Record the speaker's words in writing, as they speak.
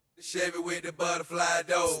Chevy with the butterfly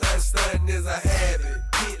door. Stuntin' is a habit.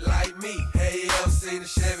 Get like me. Hey, ever seen a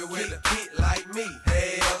Chevy with a get like me?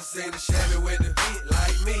 Hey, ever seen a Chevy with the get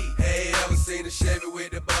like me? Hey, ever seen a Chevy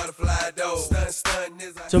with the butterfly door? Stuntin'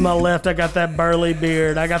 is a To my left, I got that burly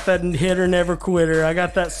beard. I got that hitter never quitter. I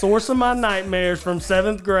got that source of my nightmares from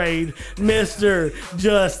 7th grade, Mr.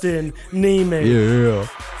 Justin Neiman. Yeah.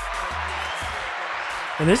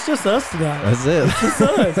 And it's just us tonight. That's it. It's just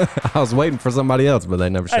us. I was waiting for somebody else, but they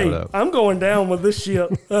never showed Hey, up. I'm going down with this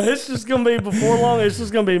ship. It's just going to be, before long, it's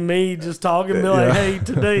just going to be me just talking, be like, hey,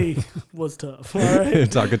 today was tough. All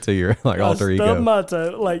right? Talking to your alter I ego. stubbed my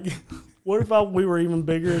toe. Like, what if we were even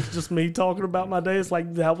bigger? It's just me talking about my day. It's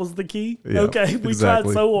like, that was the key. Yeah, okay, we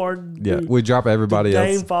exactly. tried so hard. Yeah, we drop everybody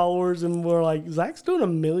gain else. followers, and we're like, Zach's doing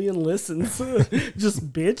 1 million listens,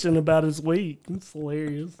 just bitching about his week. It's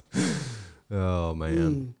hilarious. Oh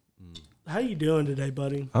man, How you doing today,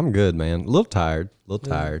 buddy? I'm good, man. A little tired.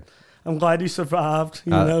 I'm glad you survived.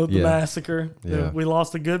 The yeah. massacre. Yeah. We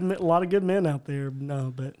lost a lot of good men out there.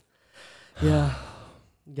 No, but yeah,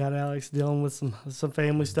 got Alex dealing with some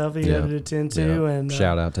family stuff he had to attend to, Yeah. and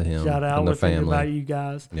Shout out to him. shout out and the with thinking family. about you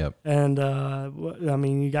guys. Yep. And I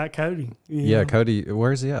mean, you got Cody. Yeah, Cody.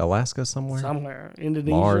 Where's he at? Alaska somewhere. somewhere,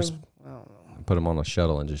 Indonesia. Mars. I don't know. Put him on a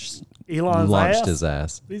shuttle and just Elon's launched ass. his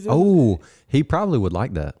ass. He's in- Oh, he probably would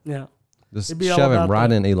like that. Yeah, Just He'd be all shove him about right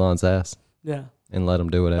that. in Elon's ass yeah. and let him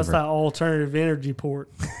do That's whatever. that alternative energy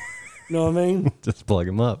port. You know what I mean? Just plug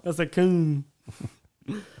him up. That's a coon.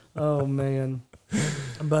 Oh man.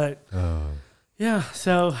 But yeah,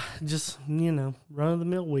 so just run of the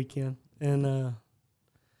mill weekend. And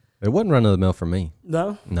It wasn't run of the mill for me.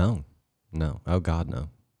 no, No. Oh God, no.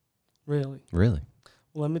 really. Really?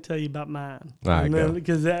 Well, let me tell you about mine. All right, go.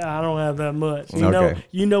 Because I don't have that much. Okay.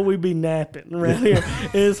 You know we be napping around here.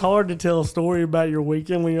 It's hard to tell a story about your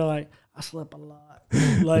weekend when you're like, I slept a lot.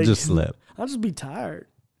 Like Just slept. I'll just be tired.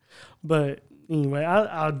 But anyway,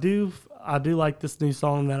 I do like this new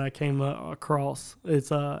song that I came across.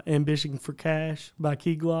 It's Ambition for Cash by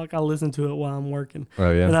Key Glock. I listen to it while I'm working.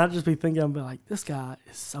 Oh yeah. And I just be thinking, I'm like, this guy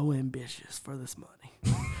is so ambitious for this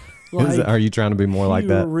money. Are you trying to be more like you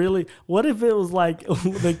that? Really? What if it was like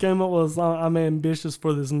they came up with a song, I'm ambitious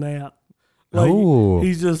for this nap? Like, Oh.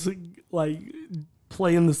 he's just like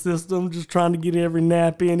playing the system, just trying to get every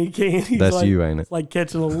nap in he can. He's That's like, you, ain't it? It's like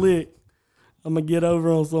catching a lick. I'm going to get over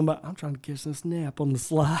on somebody. I'm trying to catch this nap on the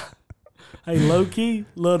sly. Hey, low key,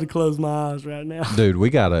 love to close my eyes right now. Dude, we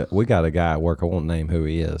got a guy at work. I won't name who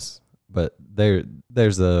he is, but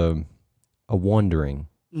there's a wondering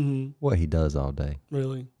what he does all day.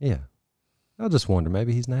 Really? Yeah, I just wonder.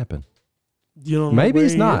 Maybe he's napping. You don't know Maybe where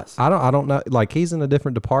he's he not. is? I don't know. Like he's in a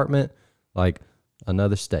different department, like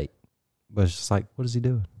another state. But it's just like, what is he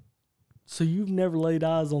doing? So you've never laid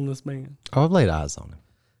eyes on this man? Oh, I've laid eyes on him.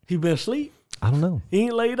 He been asleep? I don't know. He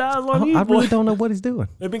ain't laid eyes on you, I boy. really don't know what he's doing.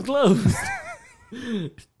 They've been closed.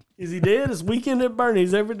 Is he dead? It's weekend at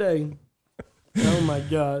Bernie's every day. Oh my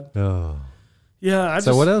God. Oh. Yeah.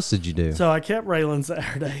 So what else did you do? So I kept Raylan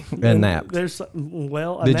Saturday. And napped.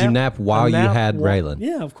 Did you nap while you had Raylan?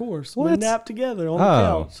 Yeah, of course. We What? napped together on the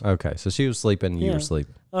Oh, couch. okay. So she was sleeping, and you Yeah. were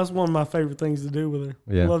sleeping. That's one of my favorite things to do with her.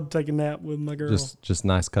 Yeah. I love to take a nap with my girl. Just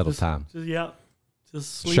nice cuddle time.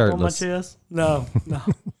 Just sleep Shirtless. on my chest. No,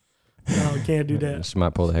 can't do that. She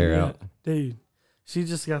might pull the hair Yeah, out. dude. She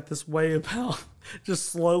just got this way about just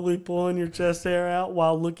slowly pulling your chest hair out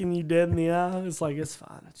while looking you dead in the eye. It's like, it's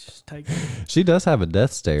fine. Just take it. She does have a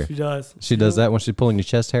death stare. She does. She does that when she's pulling your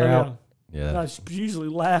chest hair Oh, out. Yeah. No, she's usually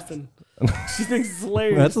laughing. She thinks it's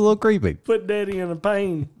hilarious. That's a little creepy. Put daddy in a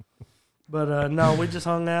pain. But no, we just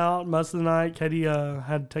hung out most of the night. Katie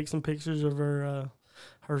had to take some pictures of her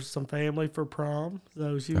some family for prom.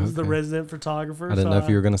 So she was the Okay. resident photographer. I didn't know if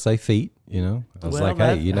you were going to say feet, I was Well, like,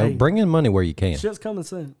 that- hey, bring in money where you can. Shit's coming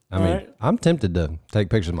soon. I mean, right? I'm tempted to take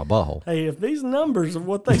pictures of my butthole. Hey, if these numbers are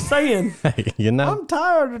what they saying, Hey, I'm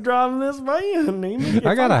tired of driving this van. Neiman.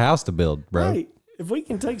 I got a house to build, bro. Right. If we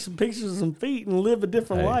can take some pictures of some feet and live a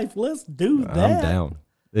different Hey, life, let's do that. I'm down.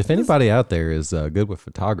 If anybody out there is good with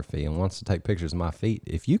photography and wants to take pictures of my feet,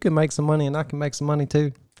 if you can make some money and I can make some money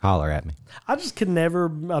too, holler at me. I just could never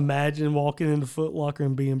imagine walking into Foot Locker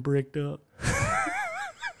and being bricked up.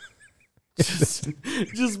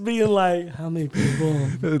 just being like, how many people?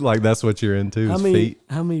 Like that's what you're into is feet.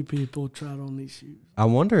 How many people tried on these shoes? I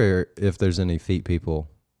wonder if there's any feet people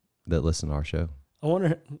that listen to our show. I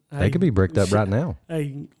wonder. They could be bricked up right now.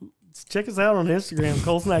 Hey, check us out on Instagram,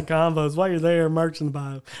 Cold Snack Convos. While you're there, merch in the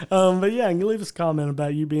bio. But yeah, you can leave us a comment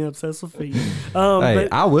about you being obsessed with feet. Hey,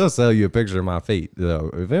 I will sell you a picture of my feet, though.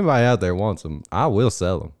 If anybody out there wants them, I will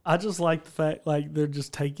sell them. I just like the fact like they're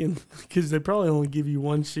just taken because they probably only give you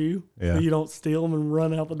one shoe. Yeah. So you don't steal them and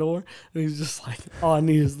run out the door. And he's just like, all I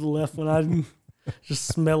need is the left one. I didn't just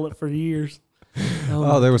smell it for years.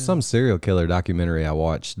 Oh, there was some serial killer documentary I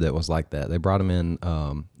watched that was like that. They brought him in.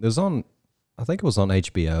 It was on, I think it was on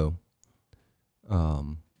HBO.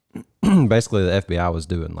 Basically, the FBI was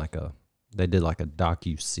doing they did like a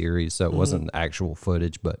docu-series, so it wasn't actual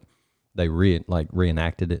footage, but they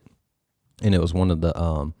reenacted it. And it was one of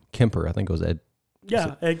the Kemper, I think it was Ed.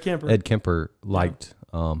 Yeah, Ed Kemper. Ed Kemper liked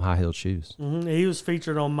high-heeled shoes. Mm-hmm. He was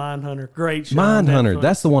featured on Mindhunter. Great show. Mindhunter,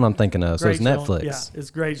 that's the one I'm thinking of. So Great it's show. Netflix. Yeah, it's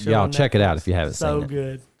a great show. Y'all on check it Netflix. out if you haven't So seen it.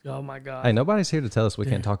 good. Oh my God. Hey, nobody's here to tell us we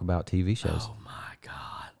can't talk about TV shows. Oh my God.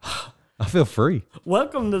 I feel free.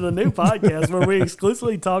 Welcome to the new podcast where we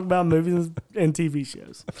exclusively talk about movies and TV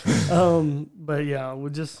shows. But yeah,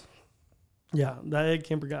 that Ed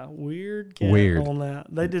Kemper guy, weird on that.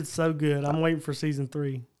 They did so good. I'm waiting for season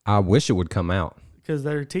 3 I wish it would come out. because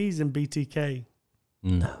they're teasing BTK.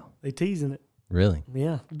 No. They teasing it. Really?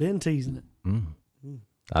 Yeah, been teasing it.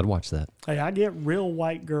 I'd watch that. Hey, I get real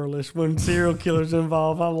white girlish when serial killers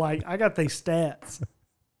involved. I'm like, I got these stats.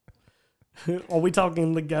 Are we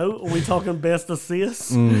talking the GOAT? Are we talking best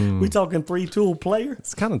assists? We talking 3-tool player?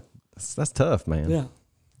 It's kind of, that's tough, man. Yeah.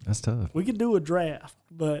 That's tough. We could do a draft,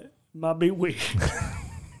 but it might be weird.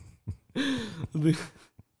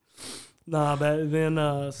 Nah, but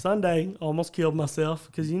then Sunday almost killed myself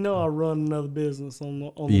because I run another business on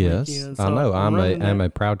the Yes, weekend. I know. I'm a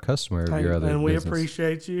proud customer of your other and we business.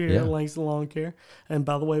 appreciate you here at Langston Lawn Care. And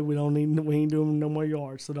by the way, we ain't doing no more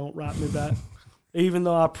yards, so don't write me back. Even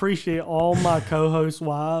though I appreciate all my co-host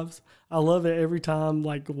wives, I love it every time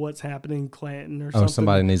like what's happening in Clanton or something.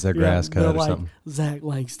 Somebody needs their grass cut or like, something. Zach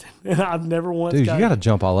Langston. I've never once. Dude, you got to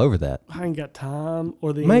jump all over that. I ain't got time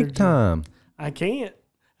or the Make energy. time. I can't.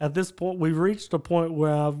 At this point, we've reached a point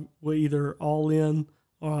where we're either all in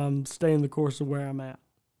or I'm staying the course of where I'm at.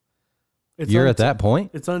 You're at that point?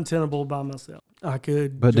 It's untenable by myself. I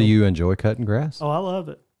could. But do you enjoy cutting grass? Oh, I love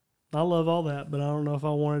it. I love all that, but I don't know if I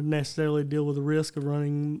want to necessarily deal with the risk of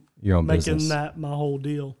running Your own making business. that my whole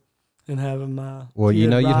deal and having my Well, kid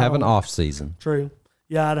you'd ride have an on it. off season. True.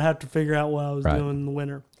 Yeah, I'd have to figure out what I was Right. doing in the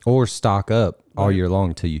winter. Or stock up all Right. year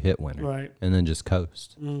long till you hit winter. Right. And then just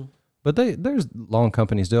coast. Mm. But there's lawn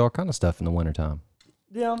companies do all kind of stuff in the wintertime.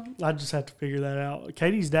 Yeah, I just have to figure that out.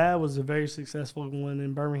 Katie's dad was a very successful one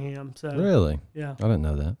in Birmingham. So Really? yeah. I didn't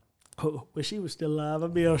know that. Oh, wish he was still alive.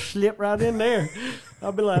 I'd be able to slip right in there.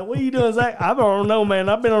 I'd be like, what are you doing, Zach? I don't know, man.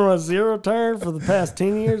 I've been on a zero turn for the past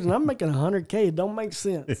 10 years, and I'm making $100K. It don't make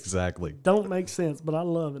sense. Exactly. Don't make sense, but I'm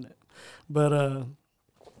loving it. But,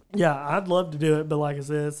 yeah, I'd love to do it. But like I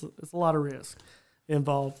said, it's a lot of risk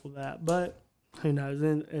involved with that. But who knows?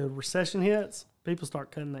 Then a recession hits, people start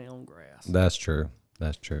cutting their own grass. That's true.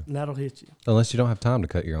 That's true. And that'll hit you. Unless you don't have time to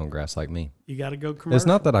cut your own grass like me. You got to go commercial. It's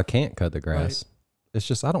not that I can't cut the grass. It's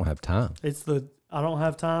just I don't have time. I don't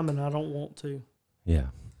have time and I don't want to. Yeah.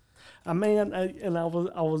 I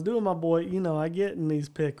was doing my boy. I get in these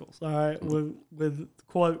pickles. All right, with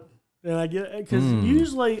quote, and I get because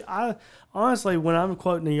usually honestly when I'm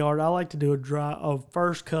quoting the yard, I like to do a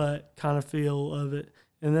first cut kind of feel of it,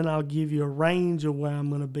 and then I'll give you a range of where I'm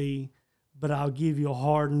going to be, but I'll give you a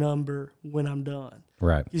hard number when I'm done.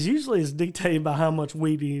 Right. Because usually it's dictated by how much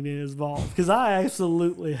weed eating is involved. Because I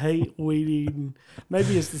absolutely hate weed eating.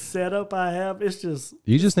 Maybe it's the setup I have. It's just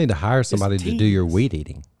You just need to hire somebody to do your tedious. weed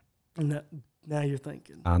eating. Now you're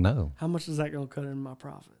thinking, I know. how much is that going to cut in my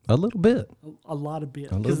profit? A little bit. A lot of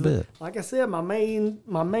bit. A little 'Cause bit. Like I said, my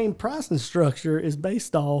main pricing structure is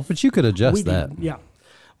based off. But you could adjust weed that. eating. Yeah.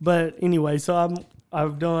 But anyway, so I'm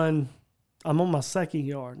on my second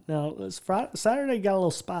yard now. It's Saturday got a little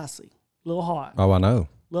spicy, a little hot, Oh, I know.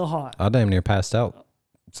 I I damn near passed out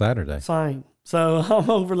Saturday. Same. So I'm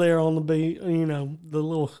over there on the the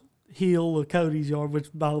little hill of Cody's yard, which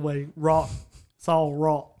by the way, rock. It's all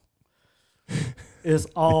rock. It's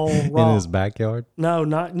all rock. In his backyard? No,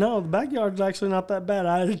 the backyard's actually not that bad.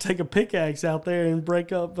 I had to take a pickaxe out there and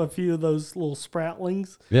break up a few of those little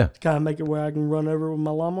sproutlings Yeah. to kind of make it where I can run over with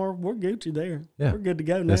my lawnmower. We're Gucci there. Yeah. We're good to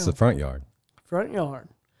go now. That's the front yard. Front yard.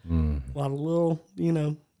 Mm. A lot of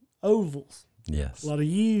little, ovals. Yes. A lot of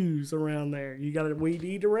U's around there. You got to weed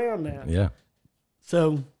eat around now. Yeah.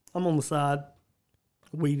 So I'm on the side,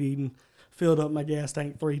 weed eating, filled up my gas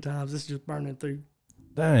tank 3 times. It's just burning through.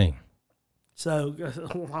 Dang. So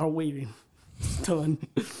a lot of weed eating. It's done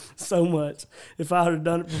so much. If I had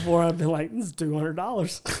done it before, I'd been like, this is $200.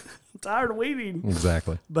 I'm tired of weed eating.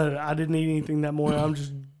 Exactly. But I didn't eat anything that morning. I'm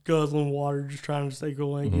just guzzling water, just trying to stay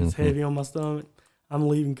cool. It gets heavy on my stomach. I'm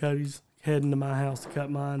leaving Cody's, heading to my house to cut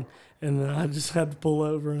mine. And then I just had to pull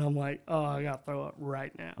over, and I'm like, oh, I got to throw up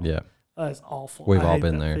right now. Yeah. That's awful. We've I all hate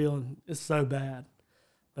been that there. Feeling. It's so bad.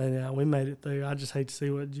 But yeah, we made it through. I just hate to see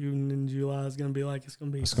what June and July is going to be like. It's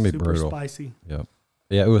going to be super brutal. spicy. Yep.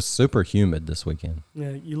 Yeah, it was super humid this weekend. Yeah,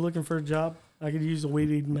 you looking for a job? I could use a weed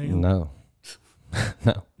eating man. No.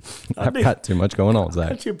 No. I've do. got too much going on, Zach.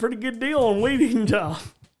 Got you a pretty good deal on weed eating job.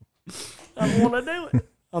 I don't want to do it.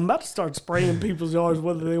 I'm about to start spraying people's yards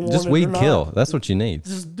whether they want Just it or weed not. kill. That's what you need.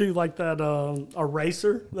 Just do like that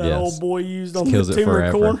eraser that Yes. old boy used on Kills the it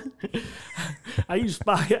timber forever. corner. I use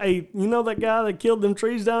hey, you know that guy that killed them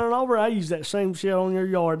trees down in Auburn? I use that same shit on your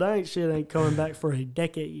yard. That shit ain't coming back for a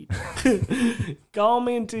decade. Call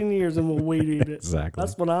me in 10 years and we'll weed eat it. Exactly.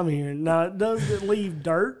 That's what I'm hearing. Now, does it leave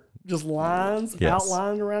dirt? Just lines, Yes.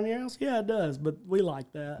 outlined around your house? Yeah, it does. But we like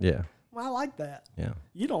that. Yeah. I like that. Yeah.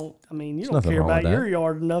 You don't nothing care wrong about with your that.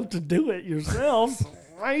 yard enough to do it yourself. So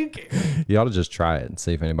why you care? You ought to just try it and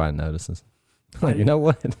see if anybody notices. Like, you know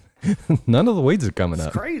what? None of the weeds are coming It's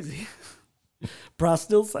up. crazy. Price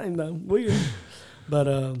still the same though. Weird.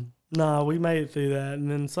 But nah, we made it through that.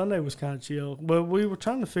 And then Sunday was kind of chill. But we were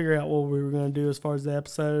trying to figure out what we were going to do as far as the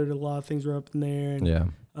episode. A lot of things were up in there. And Yeah.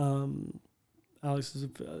 Alex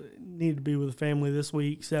needed to be with the family this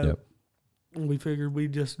week. So Yep. we figured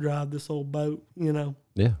we'd just drive this old boat,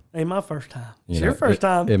 Yeah. Ain't my first time. You It's know, your first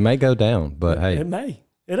time. It may go down, but hey, It may.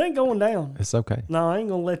 It ain't going down. it's okay. No, I ain't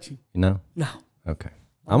going to let you. You know? No. Okay.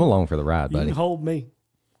 I'm along for the ride, You buddy. can hold me.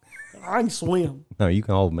 I can swim. No, you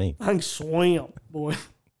can hold me. I can swim, boy.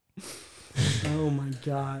 Oh my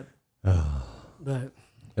God. But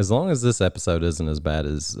As long as this episode isn't as bad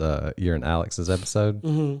as your and Alex's episode,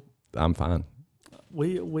 I'm fine.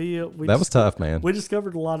 we That was tough, man. We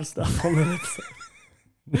discovered a lot of stuff on that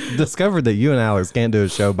episode. Discovered that you and Alex can't do a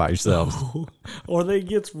show by yourselves. Or they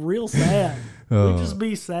gets real sad. We just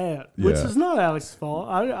be sad, which yeah. is not Alex's fault.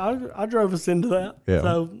 I drove us into that. Yeah.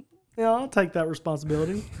 So, I'll take that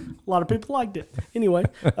responsibility. A lot of people liked it. Anyway.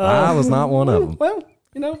 I was not one of them. Well,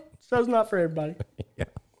 show's not for everybody. Yeah.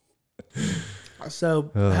 So,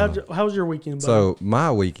 how was your weekend, buddy? So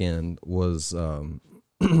my weekend was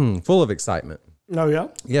full of excitement. Oh, yeah?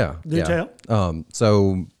 Yeah. Do yeah. tell.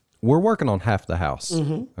 So we're working on half the house.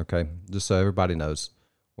 Mm-hmm. Okay. Just so everybody knows,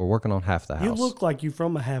 we're working on half the house. You look like you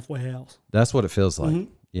from a halfway house. That's what it feels like.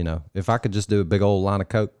 Mm-hmm. If I could just do a big old line of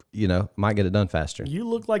coke, might get it done faster. You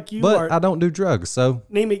look like you But are. I don't do drugs, so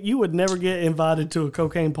Nemec, you would never get invited to a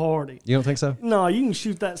cocaine party. you don't think so? No, you can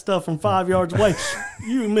shoot that stuff from 5 yards away.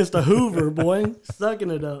 You missed a Hoover, boy. Sucking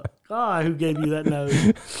it up. God, who gave you that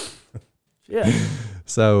nose? Yeah.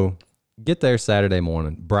 So get there Saturday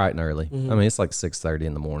morning, bright and early. Mm-hmm. I mean, it's like 6:30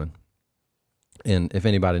 in the morning. And if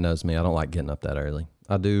anybody knows me, I don't like getting up that early.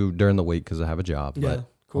 I do during the week because I have a job. Yeah, But of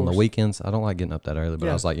on the course. weekends, I don't like getting up that early. But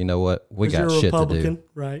Yeah. I was like, you know what? We 'Cause got you're a shit Republican, to do.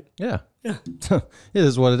 right? Yeah. Yeah. It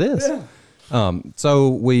is what it is. Yeah. So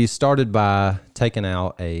we started by taking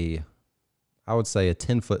out I would say a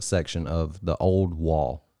 10-foot section of the old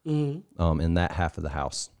wall Mm-hmm. in that half of the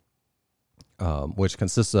house, which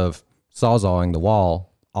consists of sawzawing the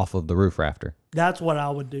wall off of the roof rafter. That's what I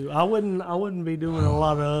would do. I wouldn't be doing a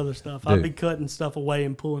lot of other stuff. I'd Dude. be cutting stuff away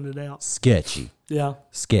and pulling it out. Sketchy. Yeah.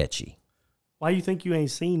 Sketchy. Why you think you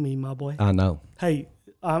ain't seen me, my boy? I know. Hey,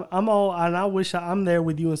 I'm all, and I wish I'm there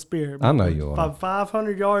with you in spirit. I know you If are. I'm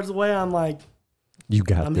 500 yards away, I'm like, You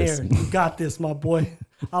got I'm this. here. You got this, my boy.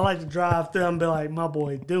 I like to drive through and be like, my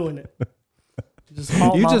boy, doing it. Just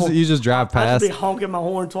honk You my just horn. you just drive I past. just be honking my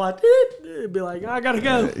horn twice. It'd be like, I gotta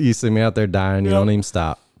go. You see me out there dying. You Yep. don't even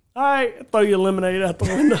stop. All right, throw your lemonade out the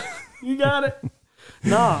window. You got it.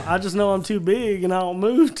 Nah, I just know I'm too big and I don't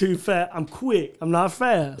move too fast. I'm quick. I'm not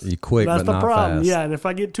fast. You quick, That's but the not problem. fast. Yeah, and if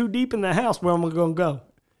I get too deep in the house, where am I gonna go?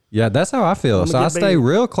 Yeah, that's how I feel. So gonna I get stay big.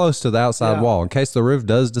 real close to the outside Yeah. wall in case the roof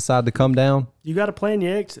does decide to come down. You got to plan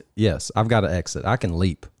your exit. Yes, I've got to exit. I can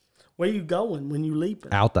leap Where you going when you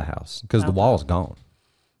leaping? out the house because the wall's gone.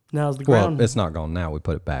 Now's the Well, ground. it's not gone now. We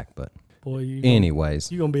put it back, but Boy, you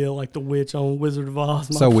anyways. you gonna be like the witch on Wizard of Oz.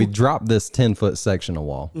 my So we boy. dropped this 10-foot section of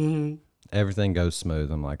wall. Mhm. Everything goes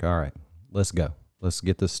smooth. I'm like, all right, let's go. Let's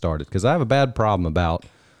get this started. Because I have a bad problem about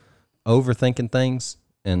overthinking things.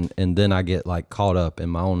 And then I get like caught up in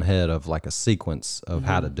my own head of like a sequence of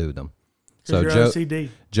how to do them. So You're OCD.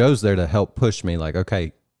 Joe's there to help push me like,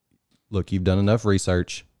 okay, look, you've done enough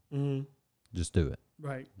research. Mhm. Just do it.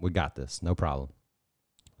 Right. We got this. No problem.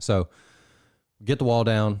 So get the wall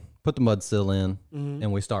down, put the mud sill in,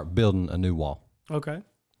 and we start building a new wall. Okay.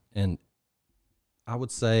 And I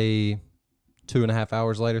would say 2.5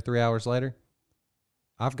 hours later, 3 hours later,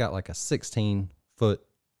 I've got like a 16-foot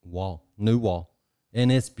wall, new wall,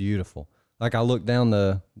 and it's beautiful. Like I look down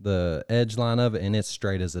the edge line of it, and it's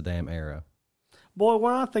straight as a damn arrow. Boy,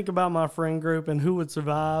 when I think about my friend group and who would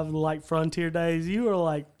survive like Frontier Days, you are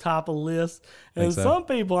like top of list. And so? some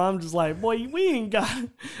people, I'm just like, boy, we ain't got.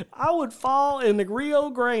 I would fall in the Rio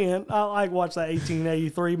Grande. I like watch that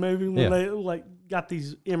 1883 movie when they like got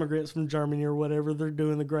these immigrants from Germany or whatever. They're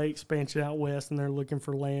doing the great expansion out west, and they're looking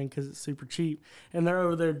for land because it's super cheap. And they're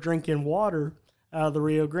over there drinking water out of the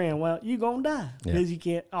Rio Grande. Well, you gonna die because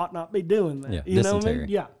you ought not be doing that. Yeah, you know what I dysentery. mean?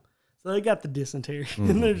 Yeah. So they got the dysentery,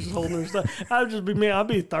 and they're just holding their stuff. I'd just be me. I'd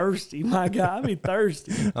be thirsty, my guy. I'd be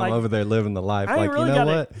thirsty. I'm over there living the life. I ain't Like, really you know got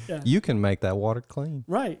what? it. Yeah. You can make that water clean.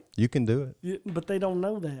 Right. You can do it. Yeah, but they don't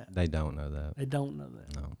know that. They don't know that. They don't know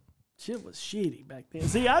that. No. Shit was shitty back then.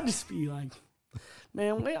 See, I just be like,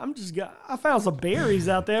 man, I found some berries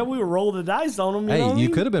out there. We were rolling the dice on them. You know Hey, what I you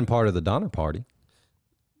mean? could have been part of the Donner Party.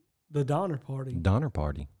 The Donner Party. Donner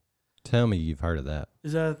Party. Tell me you've heard of that.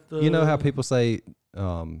 Is that the? You know how people say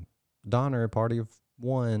Donner Party of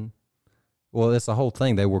one? Well, it's the whole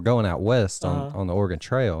thing. They were going out west on the Oregon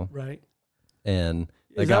Trail, Right. and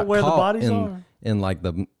they Is got that where the caught bodies in, are? in like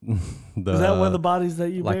the Is that where the bodies that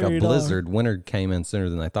you like a buried blizzard. Winter came in sooner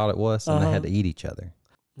than they thought it was, and they had to eat each other.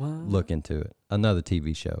 Well, Look into it. Another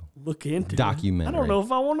TV show. look into Documentary. it. I don't know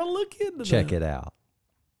if I want to look into Check that. it out.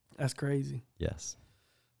 That's crazy. Yes.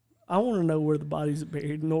 I want to know where the bodies are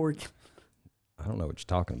buried in Oregon. I don't know what you're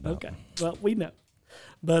talking about. Okay. Well, we know.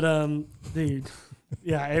 But dude,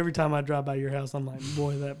 yeah, every time I drive by your house, I'm like,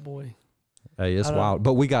 boy, that boy. Hey, it's wild.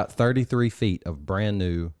 But we got 33 feet of brand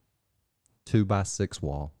new 2x6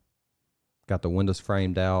 wall. Got the windows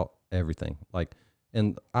framed out, everything. Like,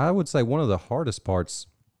 and I would say one of the hardest parts,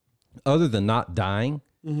 other than not dying,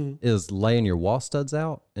 is laying your wall studs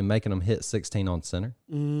out and making them hit 16 on center.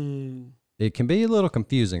 It can be a little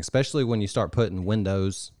confusing, especially when you start putting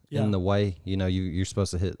windows in the way. You know, you're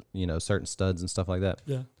supposed to hit, certain studs and stuff like that.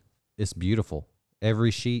 Yeah. It's beautiful.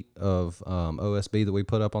 Every sheet of OSB that we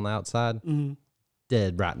put up on the outside,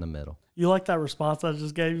 dead right in the middle. You like that response I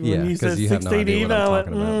just gave you Yeah, when you 'cause said you have no 16 idea even? what I'm I went,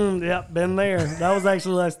 talking about. yep, been there. That was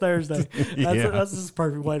actually last Thursday. Yeah. That's just a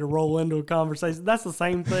perfect way to roll into a conversation. That's the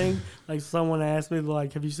same thing. Like someone asked me,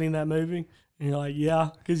 like, have you seen that movie? And you're like, yeah,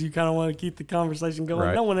 because you kind of want to keep the conversation going.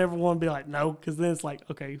 Right. No one ever want to be like, no, because then it's like,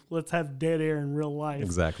 okay, let's have dead air in real life.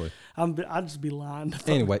 Exactly. I'd just be lying.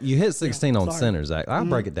 Anyway, you hit 16 on sorry. center, Zach. I'll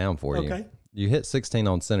break it down for you. Okay. You hit 16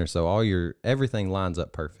 on center, so everything lines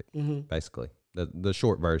up perfect, basically. The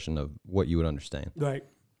short version of what you would understand. Right.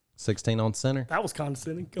 16 on center. That was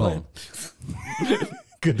condescending. Go Boom. ahead.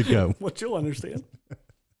 Good to go. What you'll understand.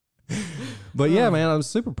 But yeah, man, I'm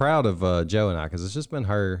super proud of Joe and I, because it's just been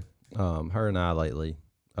her and I lately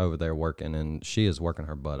over there working, and she is working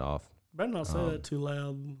her butt off. Better not say that too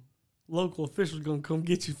loud. Local officials going to come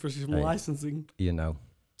get you for some licensing. You know,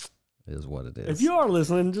 it is what it is. If you are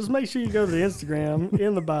listening, just make sure you go to the Instagram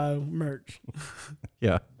in the bio merch.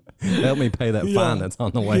 Yeah. Help me pay that fine that's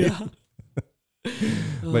on the way. Yeah.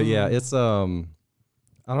 But yeah, it's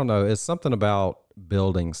I don't know, it's something about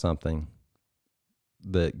building something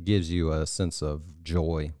that gives you a sense of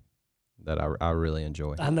joy that I really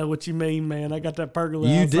enjoy. I know what you mean, man. I got that pergola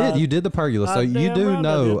You outside. did the pergola, so you damn do right I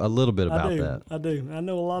know did. a little bit about I do. that. I do. I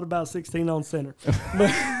know a lot about 16 on center.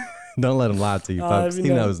 But Don't let him lie to you, folks. He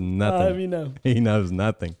knows nothing. You know. He knows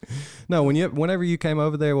nothing. No, whenever you came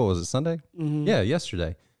over there, what was it, Sunday? Yeah,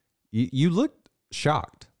 yesterday. You looked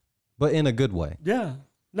shocked, but in a good way. Yeah.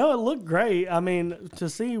 No, it looked great. I mean, to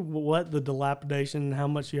see what the dilapidation and how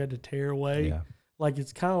much you had to tear away, Yeah. like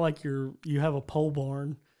it's kind of like you have a pole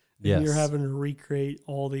barn and Yes. you're having to recreate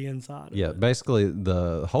all the inside of Yeah, it. basically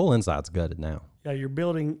the whole inside's gutted now. Yeah, you're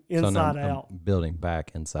building So now inside I'm out. building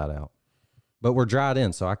back inside out. But we're dried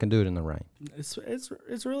in, so I can do it in the rain.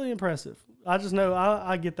 It's really impressive. I just know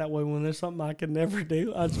I get that way when there's something I could never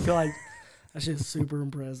do. I just feel like that's just super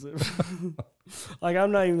impressive. Like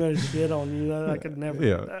I'm not even going to shit on you. I could never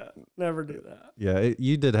do that. Never do that. Yeah,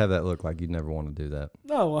 you did have that look like you'd never want to do that.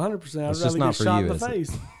 No, 100%. I'd It's rather just not get for shot you, in the is it?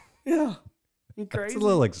 face. Yeah. You It's crazy? a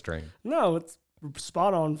little extreme. No, it's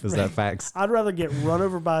spot on. Is that facts? I'd rather get run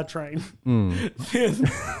over by a train than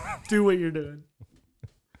do what you're doing.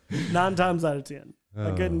 9 times out of 10.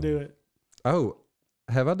 I couldn't do it. Oh,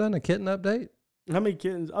 have I done a kitten update? How many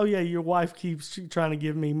kittens? Oh, yeah, your wife keeps trying to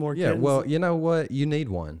give me more Yeah, kittens. well, you know what? You need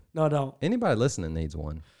one. No, I don't. Anybody listening needs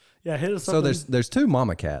one. Yeah, hit us up. So there's 2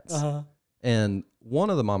 mama cats, Uh-huh. and one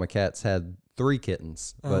of the mama cats had 3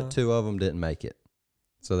 kittens, but 2 of them didn't make it.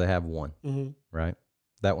 So they have one, right?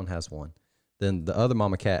 That one has one. Then the other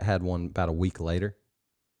mama cat had one about a week later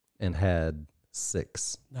and had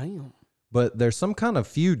 6. Damn. But there's some kind of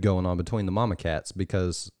feud going on between the mama cats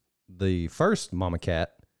because the first mama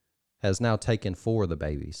cat has now taken 4 of the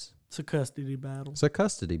babies. It's a custody battle. It's a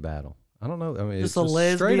custody battle. I don't know. I mean, it's a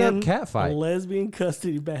lesbian, straight up cat fight. A lesbian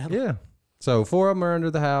custody battle. Yeah. So 4 of them are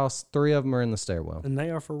under the house. 3 of them are in the stairwell. And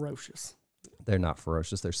they are ferocious. They're not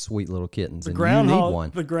ferocious. They're sweet little kittens. The and groundhog, you need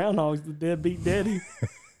one. The groundhog's the deadbeat daddy.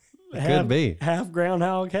 Could be. Half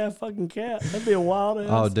groundhog, half fucking cat. That'd be a wild ass.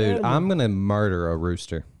 Oh, dude. animal. I'm going to murder a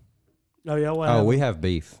rooster. Oh, yeah. What Oh, happened? we have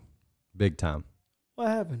beef. Big time. What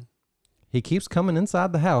happened? He keeps coming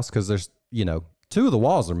inside the house because there's, 2 of the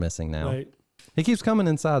walls are missing now. Right. He keeps coming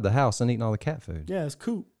inside the house and eating all the cat food. Yeah, it's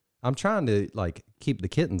cool. I'm trying to keep the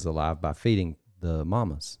kittens alive by feeding the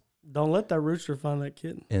mamas. Don't let that rooster find that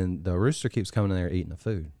kitten. And the rooster keeps coming in there eating the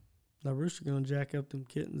food. That rooster gonna jack up them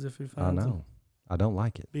kittens if he I finds know. them. I don't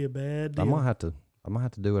like it. Be a bad deal. I'm gonna have to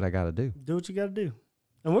do what I gotta do. Do what you gotta do.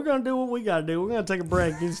 And we're gonna do what we gotta do. We're gonna take a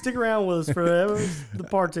break. You stick around with us forever. The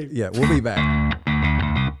part 2. Yeah, we'll be back.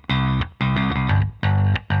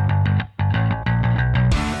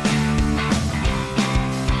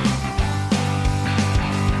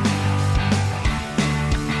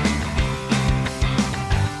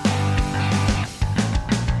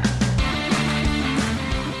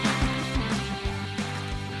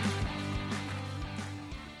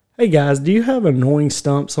 Hey guys, do you have annoying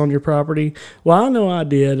stumps on your property? Well, I know I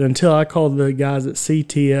did until I called the guys at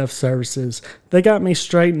CTF Services. They got me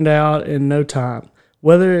straightened out in no time.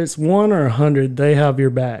 Whether it's 1 or 100, they have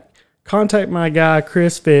your back. Contact my guy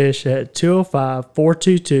Chris Fish at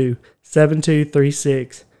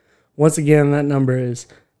 205-422-7236. Once again, that number is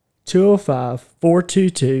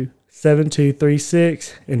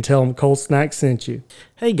 205-422-7236 and tell them Cold Snack sent you.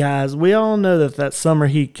 Hey guys, we all know that summer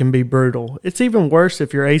heat can be brutal. It's even worse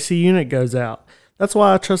if your AC unit goes out. That's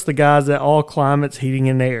why I trust the guys at All Climates Heating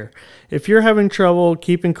and Air. If you're having trouble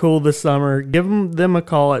keeping cool this summer, give them a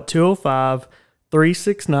call at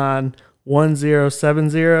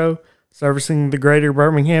 205-369-1070. Servicing the greater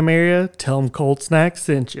Birmingham area, tell them Cold Snack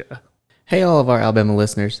sent you. Hey all of our Alabama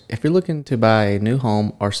listeners, if you're looking to buy a new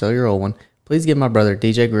home or sell your old one, please give my brother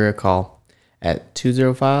DJ Greer a call at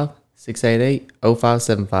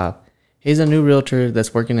 205-688-0575. He's a new realtor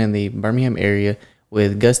that's working in the Birmingham area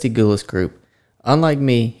with Gusty Goulas Group. Unlike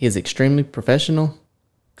me, he is extremely professional,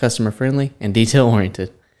 customer friendly, and detail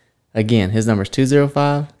oriented. Again, his number is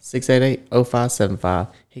 205-688-0575.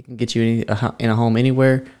 He can get you in a home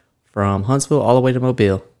anywhere from Huntsville all the way to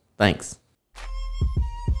Mobile. Thanks.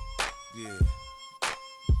 Yeah.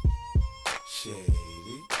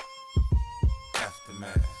 Shady.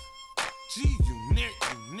 Aftermath. Gee, you nick.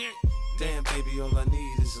 Damn, baby, all I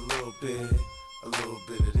need is a little bit of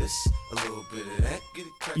this, a little bit of that. Get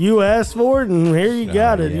it cracked. You asked for it, and here you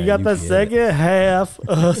got it. yeah, You got you that get second half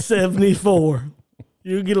of 74.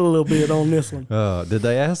 You get a little bit on this one. Did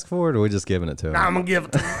they ask for it or are we just giving it to them? I'm going to give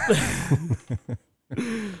it to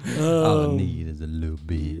you. All I need is a little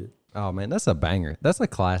bit. Oh, man, that's a banger. That's a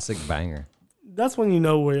classic banger. That's when you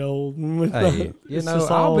know we're old. Hey, It's just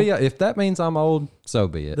if that means I'm old, so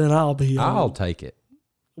be it. then I'll be old. I'll take it.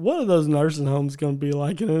 What are those nursing homes going to be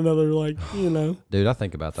like in another, Dude, I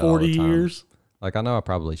think about that all 40 the time. years? Like, I know I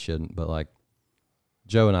probably shouldn't, but,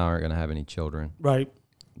 Joe and I aren't going to have any children. Right.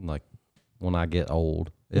 When I get old,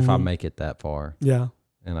 if I make it that far Yeah.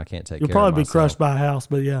 and I can't take You'll care of probably be myself. crushed by a house,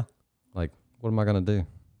 but yeah. What am I going to do?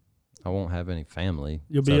 I won't have any family,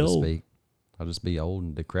 You'll so be to old. speak. I'll just be old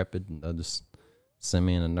and decrepit, and they'll just send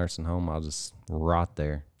me in a nursing home. I'll just rot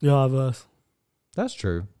there. You'll have us. That's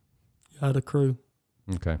true. You'll have the crew.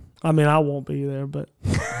 Okay. I mean, I won't be there, but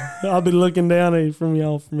I'll be looking down at you from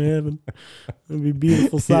y'all from heaven. It'll be a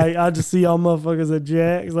beautiful sight. I just see y'all motherfuckers at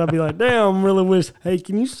Jack's. I'll be like, damn, I really wish, hey,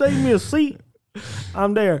 can you save me a seat?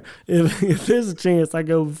 I'm there. If there's a chance I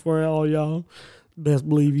go before all y'all, best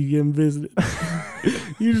believe you getting visited.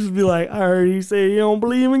 You just be like, I heard you say you don't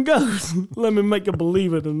believe in ghosts. Let me make a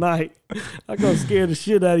believer tonight. I'm going to scare the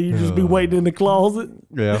shit out of you. Just be waiting in the closet.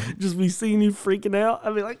 Yeah. Just be seeing you freaking out.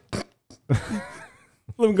 I'd be like,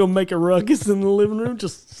 let me go make a ruckus in the living room,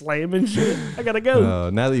 just slamming shit. I got to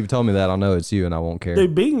go. Now that you've told me that, I'll know it's you and I won't care.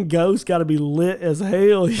 Dude, being ghost got to be lit as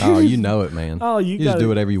hell. Oh, you know it, man. Oh, you just do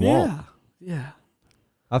whatever you want. Yeah.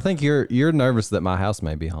 I think you're nervous that my house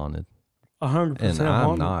may be haunted. 100%. And I'm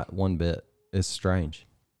haunted. not one bit. It's strange.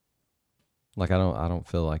 I don't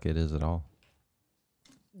feel like it is at all.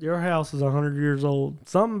 Your house is 100 years old.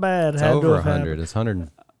 Something bad It's had to over have 100. happened. It's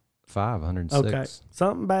 105, 106. Okay.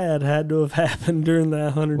 Something bad had to have happened during that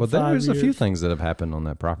 105 Well, there's years. a few things that have happened on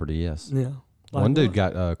that property, yes. Yeah. Like One dude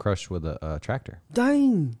what? got crushed with a tractor.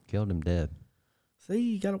 Dang. Killed him dead. See,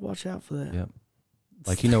 you got to watch out for that. Yep.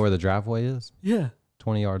 Like, you know where the driveway is? Yeah.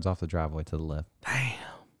 20 yards off the driveway to the left. Damn.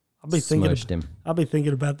 I'll be thinking. Smushed him. I'll be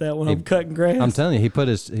thinking about that when He- I'm cutting grass. I'm telling you, he put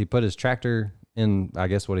his tractor in, I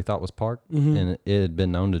guess what he thought was parked, Mhm. and it had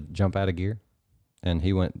been known to jump out of gear, and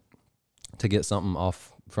he went to get something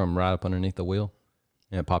off from right up underneath the wheel,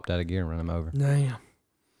 and it popped out of gear and ran him over. Damn.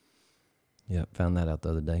 Yep, found that out the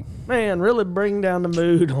other day. Man, really bring down the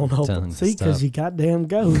mood on telling Opal. you, See, because stuff. you goddamn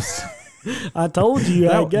ghosts. I told you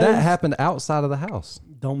I had That ghosts. happened outside of the house.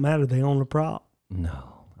 Don't matter. They own the prop.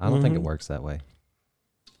 No, I don't think it Mhm. works that way.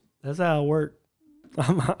 That's how it works.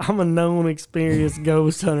 I'm a known, experienced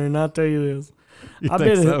ghost hunter, and I'll tell you this.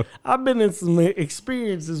 I've been in some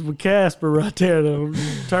experiences with Casper right there to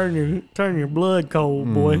turn your blood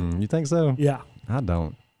cold, boy. You think so? Yeah, I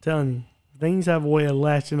don't. telling you, things have a way of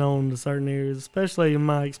latching on to certain areas, especially in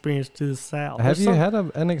my experience to the south. Have There's you some- had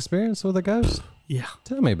an experience with a ghost? Yeah,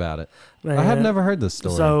 Tell me about it. man. I have never heard this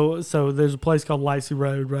story. So there's a place called Lacey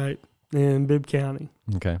Road, right, in Bibb County.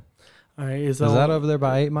 Okay. All right, it's Is that over there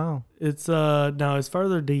by 8 Mile? It's no, it's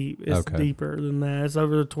further deep. It's Okay. deeper than that. It's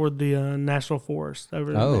over toward the National Forest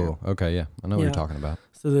over there. Oh, okay, yeah. I know what Yeah. you're talking about.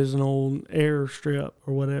 So there's an old airstrip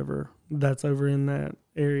or whatever that's over in that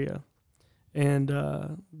area. And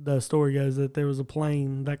the story goes that there was a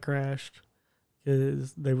plane that crashed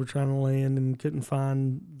because they were trying to land and couldn't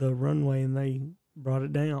find the runway, and they brought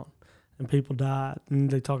it down. And people died.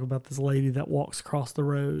 And they talk about this lady that walks across the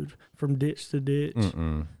road from ditch to ditch.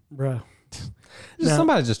 Bro. Now-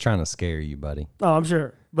 Somebody's just trying to scare you, buddy. Oh, I'm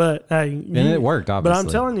sure. But hey, And it worked, But obviously. I'm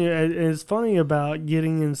telling you, it's funny about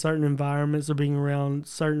getting in certain environments or being around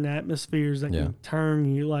certain atmospheres that Yeah. can turn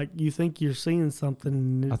you. Like you think you're seeing something.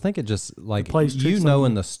 And I think it just, like, place you tricks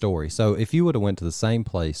knowing on the story. So if you would have went to the same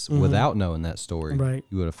place without knowing that story, Right.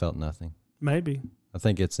 you would have felt nothing. maybe, I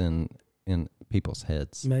think it's in people's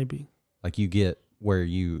heads. maybe. Like, you get where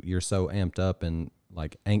you're so amped up and,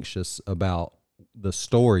 like, anxious about the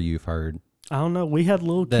story you've heard I don't know. We had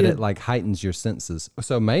little that kids. it, like, heightens your senses.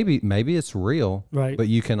 So maybe it's real, Right. but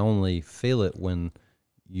you can only feel it when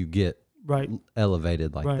you get Right.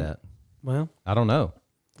 elevated like Right. that. Well, I don't know.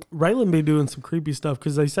 Raylan be doing some creepy stuff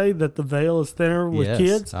because they say that the veil is thinner with Yes,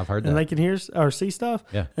 kids. I've heard and that. they can hear or see stuff.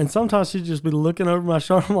 Yeah. And sometimes she'd just be looking over my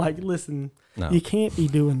shoulder. I'm like, listen, No. you can't be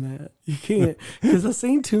doing that. You can't. Because I've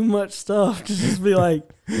seen too much stuff to just be like,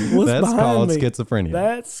 what's That's behind called me? schizophrenia.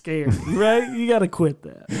 That's scary, right? You got to quit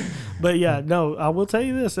that. But yeah, no, I will tell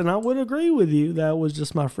you this, and I would agree with you. That was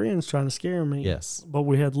just my friends trying to scare me. Yes. But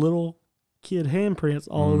we had little kid handprints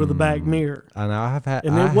all over the back mirror. And I have had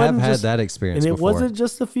And it wasn't just- that experience And it before. wasn't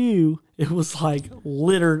just a few, it was like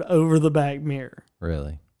littered over the back mirror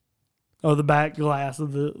Really. or the back glass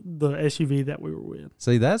of the SUV that we were with.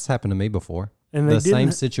 See, that's happened to me before. And they The same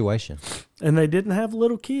didn't situation. and they didn't have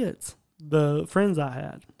little kids. The friends I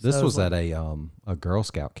had. This So was like, at a Girl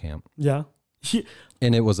Scout camp, yeah.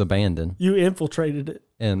 and it was abandoned. You infiltrated it.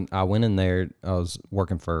 And I went in there. I was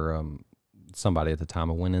working for somebody at the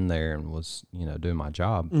time. I went in there and was, doing my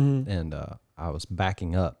job, Mm-hmm. and I was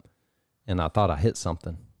backing up, and I thought I hit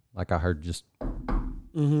something. Like I heard just.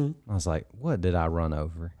 Mm-hmm. I was like, "What did I run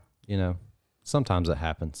over?" Sometimes it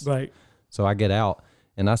happens. Right. So I get out,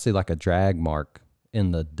 and I see like a drag mark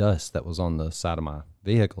in the dust that was on the side of my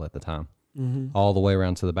vehicle at the time, all the way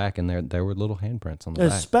around to the back, and there were little handprints on the A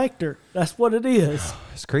back. specter. That's what it is.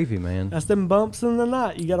 It's creepy, man. That's them bumps in the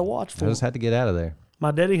night. You got to watch for I just 'em. had to get out of there.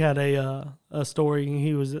 My daddy had a story.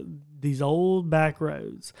 He was at these old back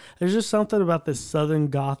roads. There's just something about this Southern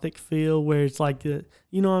Gothic feel where it's like, you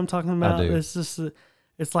know what I'm talking about? do. It's just,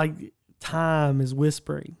 it's like time is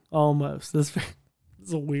whispering almost.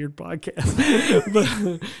 It's a weird podcast,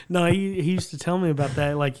 but no, he used to tell me about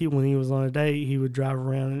that. Like when he was on a date, he would drive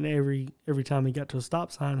around, and every time he got to a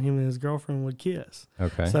stop sign, him and his girlfriend would kiss.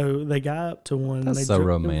 Okay. So they got up to one. That's and they so dri-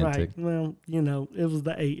 romantic. Right. Well, it was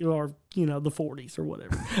the the 40s or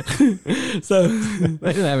whatever. So They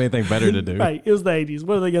didn't have anything better to do. right, it was the 80s.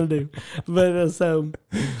 What are they gonna do? But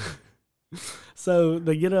so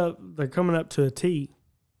they get up. They're coming up to a T,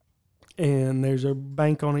 and there's a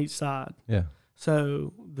bank on each side. Yeah.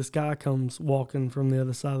 So this guy comes walking from the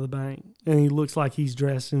other side of the bank, and he looks like he's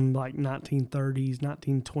dressed in like 1930s,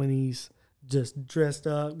 1920s, just dressed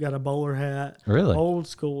up, got a bowler hat. Really? Old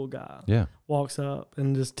school guy. Yeah. Walks up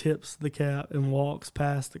and just tips the cap and walks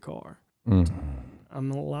past the car. Mm. I'm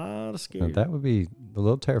a lot Now, scared. that would be a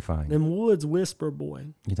little terrifying. Them woods whisper, boy.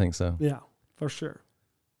 You think so? Yeah, for sure.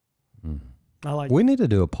 Mm. I like. We need to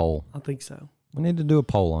do a poll. I think so. We need to do a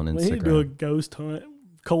poll on We need to do a Instagram. ghost hunt,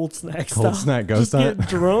 cold snack Cold style. snack ghost Just hunt. get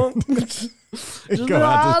drunk. Just Go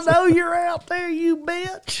out I know you're out there, you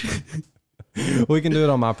bitch. We can do it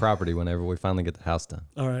on my property whenever we finally get the house done.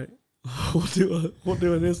 All right. We'll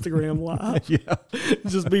do an Instagram live. Yeah.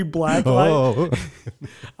 Just be black light. Oh.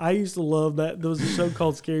 I used to love that. There was a show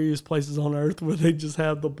called Scariest Places on Earth where they just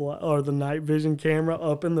have the night vision camera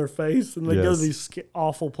up in their face, and they go to Yes. these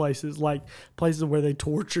awful places, like places where they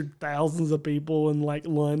tortured thousands of people in like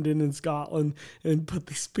London and Scotland, and put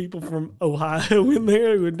these people from Ohio in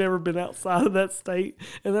there who had never been outside of that state,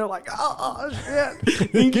 and they're like, oh shit,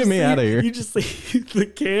 And you Get just me see- outta here. You just see the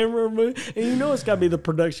camera move, and you know it's got to be the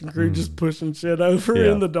production crew just pushing shit over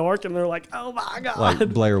Yeah. in the dark, and they're like, oh my god,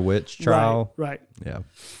 Like Blair Witch trial. Right. Yeah.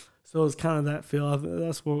 So it's kind of that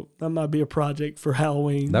feel. That might be a project for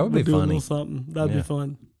Halloween. That would be We'll do a funny. little something. That'd Yeah. be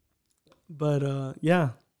fun. But yeah,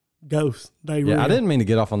 ghosts. They Yeah, real. I didn't mean to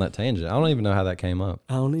get off on that tangent. I don't even know how that came up.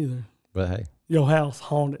 I don't either. But hey, Your house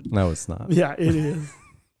haunted. no, it's not. Yeah, it is.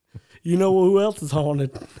 You know who else is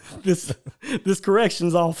haunted? This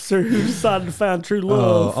corrections officer who decided to find true Oh,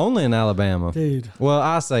 love. only in Alabama. Dude, Well,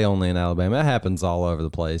 I say only in Alabama. It happens all over the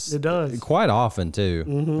place. it does. Quite often too.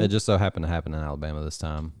 Mhm. It just so happened to happen in Alabama this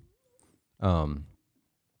time.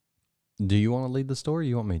 Do you want to lead the story?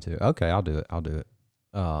 You want me to? Okay, I'll do it.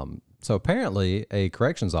 So apparently a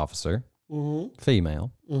corrections officer, Mm-hmm.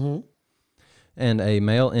 female, Mm-hmm. and a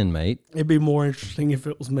male inmate. It'd be more interesting if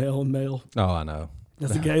it was male and male. Oh, I know.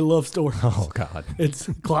 That's a gay love story. Oh God, It's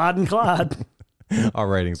Clyde and Clyde our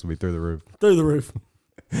ratings will be through the roof. through the roof.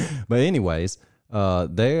 But anyways,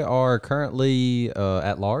 they are currently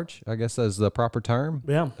at large, I guess is the proper term.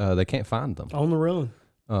 Yeah, They can't find them. on the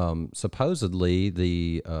run. Supposedly,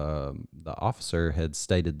 the officer had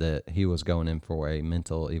stated that he was going in for a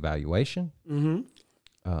mental evaluation, Mm-hmm.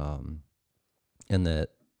 and that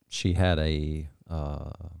she had a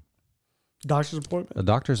Doctor's appointment.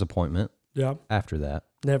 doctor's appointment Yeah, after that,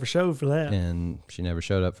 never showed for that. and she never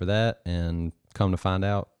showed up for that. And come to find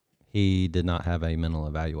out, he did not have a mental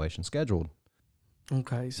evaluation scheduled.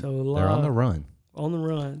 Okay, so They're on the run, on the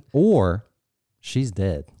run, or she's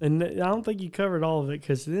dead. and I don't think you covered all of it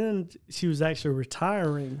because then she was actually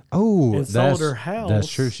retiring Oh, and sold her house. That's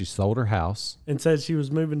true. She sold her house. and said she was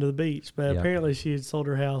moving to the beach, but Yeah. apparently she had sold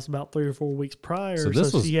her house about 3 or 4 weeks prior. So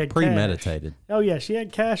this was she had premeditated. Cash. Oh yeah, she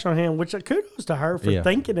had cash on hand, which kudos to her for Yeah.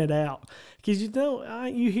 thinking it out. Because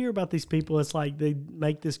you hear about these people, it's like they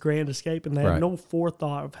make this grand escape and they have Right. no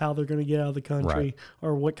forethought of how they're going to get out of the country Right.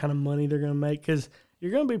 or what kind of money they're going to make. Because you're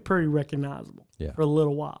going to be pretty recognizable Yeah. for a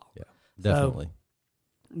little while. Yeah, definitely.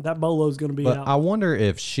 That bolo's going to be But out. I wonder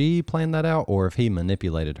if she planned that out or if he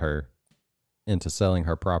manipulated her into selling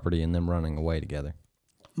her property and them running away together.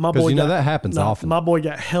 My Because boy you know got- that happens no, often. My boy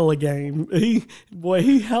got hella game.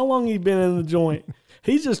 How long he been in the joint?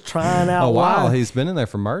 He's just trying out. Oh wow, lines. he's been in there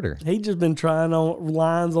for murder. He just been trying on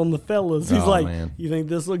lines on the fellas. He's Oh, like, man. you think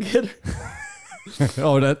this will get her?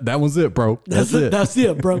 Oh, that was it, bro. That's it. That's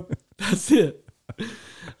it, bro. That's it.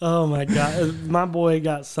 Oh my God, my boy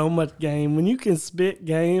got so much game. When you can spit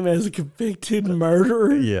game as a convicted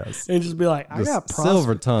murderer, Yes. and just be like, I The got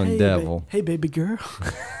silver-tongued hey, devil. Hey, baby girl.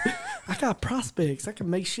 I got prospects. I can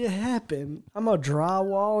make shit happen. I'm a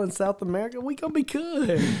drywall in South America. We gonna be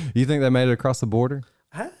good. You think they made it across the border?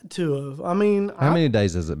 Had to have. I mean, How many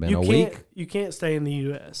days has it been? You A can't. week? You can't stay in the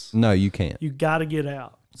U.S. No, you can't. You got to get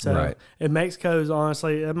out. So, Right. and Mexico's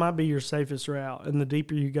honestly, it might be your safest route. And the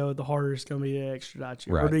deeper you go, the harder it's going to be to extradite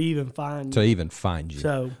you or Right. to even find To you. even find you.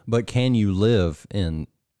 So, But can you live in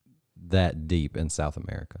that deep in South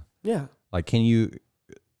America? yeah, Like, can you?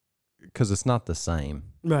 Because it's not the same.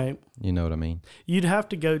 right. You know what I mean? You'd have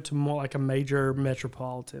to go to more like a major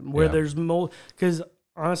metropolitan where Yeah. there's more. Because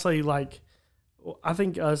honestly, like, I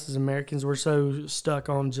think us as Americans, we're so stuck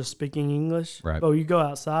on just speaking English. Right. But you go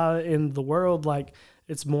outside in the world, like,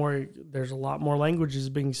 it's more, there's a lot more languages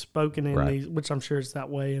being spoken in Right. these, which I'm sure it's that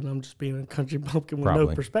way. And I'm just being a country bumpkin with no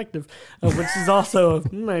Probably. perspective, which is also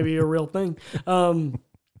maybe a real thing.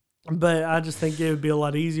 But I just think it would be a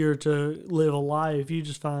lot easier to live a life. You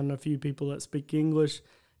just find a few people that speak English,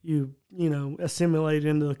 you know, assimilate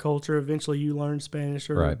into the culture. Eventually you learn Spanish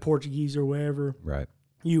or Right. Portuguese or wherever Right.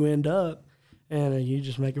 you end up. And you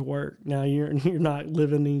just make it work. Now you're not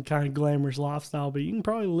living any kind of glamorous lifestyle, but you can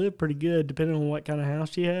probably live pretty good depending on what kind of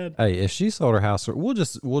house you had. Hey, if she sold her house, we'll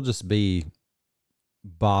just be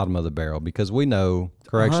bottom of the barrel because we know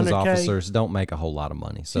corrections 100K. officers don't make a whole lot of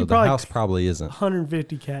money. So You the probably- house probably isn't.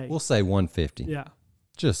 150K. We'll say 150. Yeah,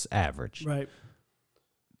 Just average. right.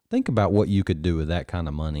 Think about what you could do with that kind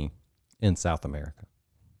of money in South America.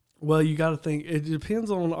 Well, you got to think. It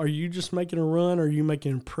depends on, are you just making a run or are you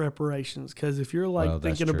making preparations? Because if you're like Well,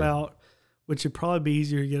 that's thinking true. about which would probably be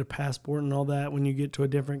easier to get a passport and all that when you get to a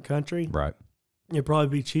different country. Right. It'd probably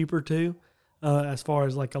be cheaper too, as far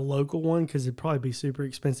as like a local one, because it'd probably be super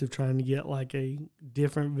expensive trying to get like a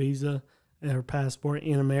different visa or passport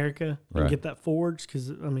in America and Right. get that forged. Because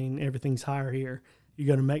I mean, everything's higher here. You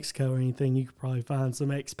go to Mexico or anything, you could probably find some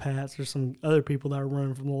expats or some other people that are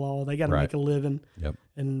running from the law. They got to Right. make a living, Yep.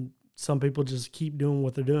 and some people just keep doing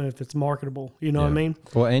what they're doing if it's marketable. You know what I Yeah. mean?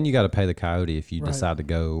 Well, and you got to pay the coyote if you Right. decide to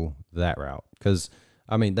go that route. Because,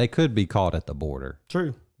 I mean, they could be caught at the border.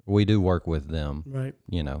 True. We do work with them, Right.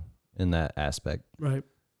 you know, in that aspect. Right.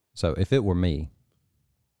 So if it were me,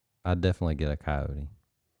 I'd definitely get a coyote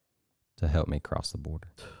to help me cross the border.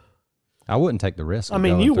 I wouldn't take the risk. I of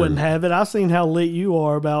mean, going you through- wouldn't have it. I've seen how lit you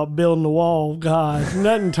are about building the wall. God,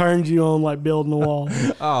 nothing turns you on like building the wall.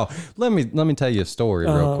 Oh, let me tell you a story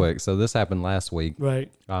real quick. So this happened last week.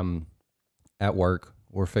 Right. At work,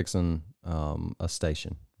 we're fixing a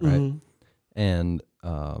station, right? Mhm. And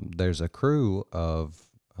there's a crew of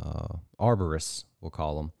arborists, we'll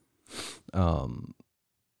call them,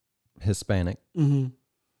 Hispanic, Mm-hmm.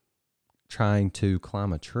 trying to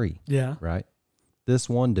climb a tree, Yeah. right? This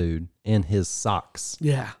one dude in his socks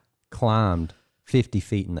Yeah. climbed 50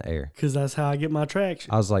 feet in the air. Because that's how I get my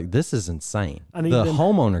traction. I was like, this is insane. I need The them-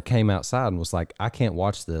 homeowner came outside and was like, I can't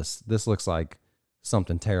watch this. This looks like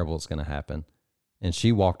something terrible is going to happen. And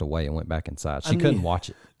she walked away and went back inside. She couldn't watch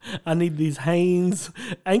it. I need these Hanes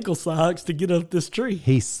ankle socks to get up this tree.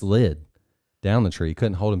 He slid down the tree. He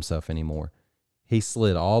couldn't hold himself anymore. He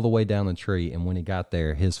slid all the way down the tree. And when he got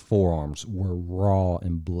there, his forearms were raw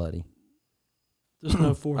and bloody. There's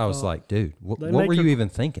no forethought. I was like, dude, what They were make you a- even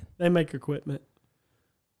thinking? They make equipment.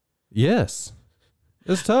 Yes.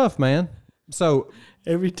 It's tough, man. So,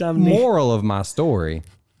 Every time moral of my story,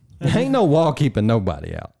 ain't no wall keeping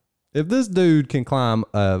nobody out. If this dude can climb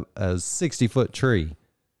a 60-foot tree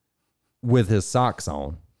with his socks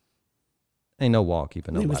on, ain't no wall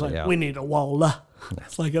keeping he was nobody like, out. we need a wall.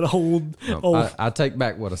 It's like an old, No, I take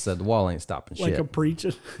back what I said. The wall ain't stopping like shit. a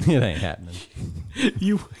preacher. It ain't happening.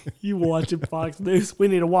 You watching Fox News? We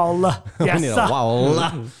need a wall. Yes, We need sir. a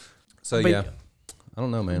wall. So But- yeah, I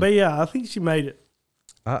don't know, man. But yeah, I think she made it.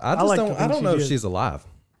 I just like to don't. I think don't she know if did. she's alive.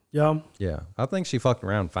 Yeah, Yeah, I think she fucked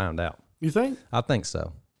around and found out. you think? I think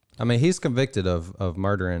so. I mean, he's convicted of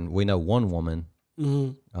murdering. We know one woman,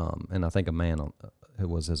 and I think a man it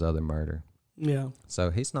was his other murder. Yeah.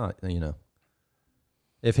 So he's not. You know,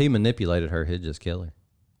 if he manipulated her, he'd just kill her.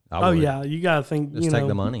 I Oh would. yeah, you gotta think. Just You take know,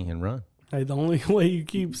 the money and run. hey, the only way you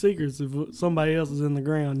keep secrets is if somebody else is in the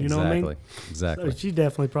ground. You know what I mean? Exactly. So she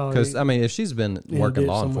definitely probably. Because I mean, if she's been a working ditch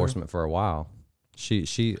law somewhere. enforcement for a while,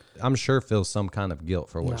 she I'm sure feels some kind of guilt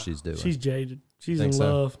for what Nah, she's doing. She's jaded. She's Think in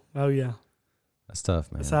so? love. Oh yeah, That's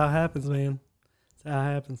tough, man. that's how it happens, man. That's how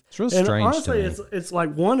it happens. It's real And strange honestly, to me. it's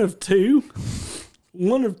like one of two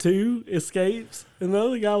escapes, and the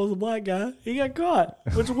other guy was a black guy. He got caught,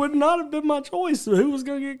 which would not have been my choice. Who was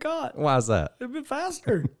going to get caught? Why is that? It'd been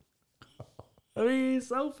faster. I mean, he's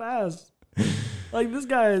so fast. Like this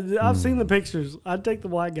guy, I've seen the pictures. I'd take the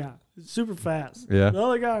black guy. It's super fast. Yeah. The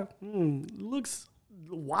other guy looks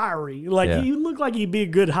wiry. Like Yeah. he looked like he'd be a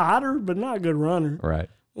good hider, but not a good runner. Right.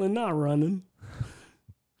 Well, not running.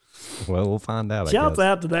 Well, we'll find out. I Shouts guess.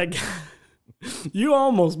 out to that guy. You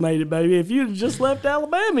almost made it, baby. If you'd just left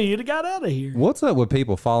Alabama, you'd have got out of here. What's up with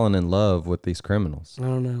people falling in love with these criminals? I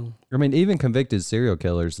don't know. I mean, even convicted serial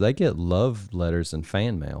killers, they get love letters and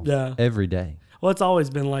fan mail Yeah. every day. Well, it's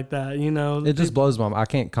always been like that, you know. It just blows my mind. I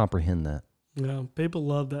can't comprehend that. People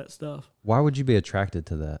love that stuff. Why would you be attracted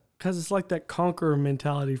to that? Because it's like that conqueror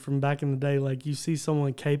mentality from back in the day. Like you see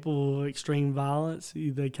someone capable of extreme violence,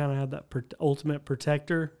 they kind of have that ultimate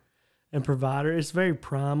protector and provider. It's very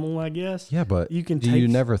primal, I guess. Yeah, but You can do you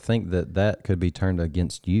take- never think that that could be turned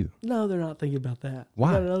against you? No, they're not thinking about that.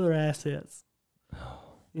 Why? They got other assets.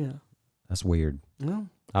 Yeah. That's weird. No.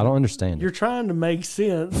 I don't understand You're it. trying to make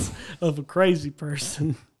sense of a crazy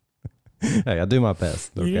person. Hey, I do my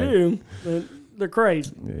best. Okay. You do, but they're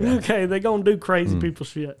crazy. Yeah. Okay, they're going to do crazy people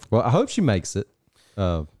shit. Well, I hope she makes it.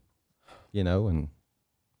 You know, and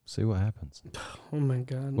see what happens. Oh, my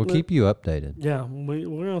God. We'll keep you updated. Yeah, we're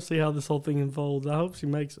going to see how this whole thing unfolds. I hope she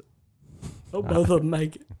makes it. Hope both of them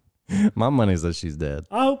make it. My money's that she's dead.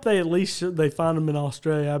 I hope they at least they find them in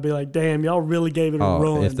Australia. I'd be like, damn, y'all really gave it a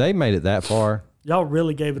run. If they made it that far, Y'all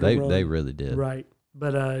really gave it a run. they really did. Right.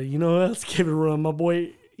 But you know who else gave it a run? My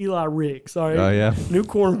boy Eli Ricks. All right. Oh, yeah? New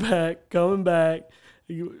cornerback coming back.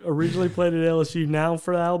 He originally played at LSU, now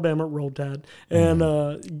for Alabama at Roll Tide, and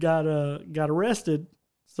got arrested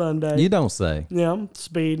Sunday. You don't say. Yeah,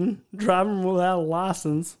 speeding, driving without a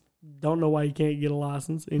license. Don't know why you can't get a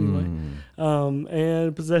license anyway. Mm.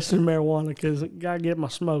 And possession of marijuana because gotta get my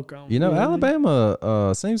smoke on. You know, what I mean?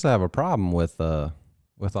 Alabama seems to have a problem with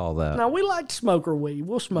all that. Now we like to smoke our weed.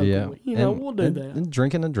 We'll smoke our weed. You know, we'll do that. And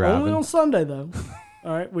drinking and driving. Only on Sunday though.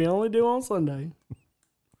 All right, we only do on Sunday.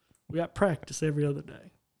 We got practice every other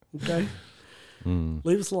day. Okay,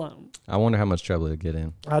 leave us alone. I wonder how much trouble he'll get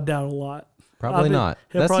in. I doubt a lot. Probably not.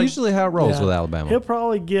 That's probably- usually how it rolls yeah. with Alabama. He'll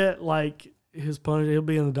probably get like his punch. He'll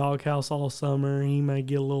be in the doghouse all summer. He may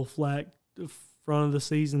get a little flack the front of the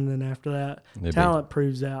season. Then after that, Maybe. talent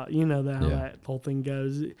proves out. You know how Yeah. that whole thing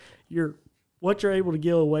goes. What you're able to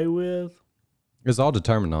get away with. It's all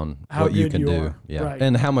determined on How what you good can you do. are. Yeah. Right.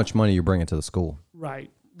 And how much money you're bringing to the school.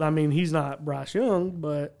 Right. I mean, he's not Bryce Young,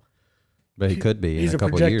 but But he could be he's in a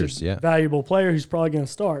couple of projected years. Yeah. valuable player who's probably going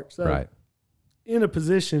to start. So Right. in a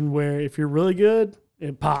position where if you're really good,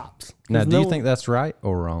 it pops. Now, 'Cause do you no- think that's right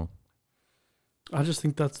or wrong? I just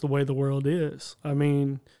think that's the way the world is. I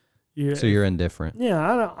mean, yeah. So you're indifferent. Yeah,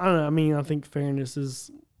 I don't. I mean, I think fairness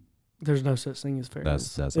is. There's no such thing as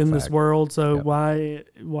fairness That's a in this fact. world. So Yep. why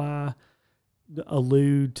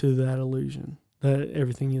allude to that illusion that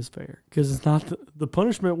everything is fair? Because it's not. The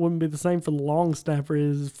punishment wouldn't be the same for the long snapper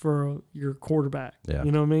is for your quarterback. Yeah.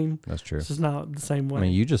 You know what I mean? That's true. It's just not the same way. I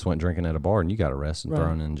mean, you just went drinking at a bar and you got arrested and Right.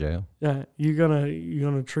 thrown in jail. Yeah, you're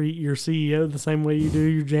gonna treat your CEO the same way you do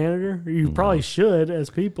your janitor. You probably should as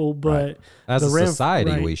people, but As the a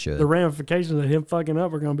society, we should. The ramifications of him fucking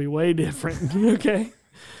up are gonna be way different. Okay.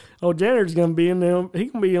 Oh, janitor's gonna be in there. He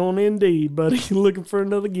can be on Indeed, but he's looking for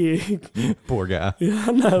another gig. Poor guy. Yeah,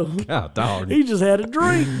 I know. God, dog. He just had a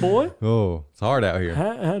drink, boy. Oh, it's hard out here.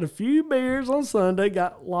 Had a few beers on Sunday,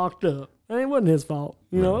 got locked up. And it wasn't his fault.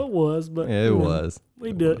 You know, it was, but Yeah, it you know, was.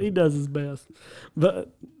 He does his best.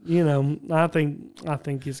 But you know, I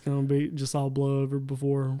think it's gonna be just all blow over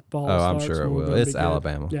before fall Oh, I'm starts. sure it and we're will. gonna It's be good.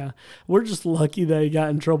 Alabama. Yeah. We're just lucky that he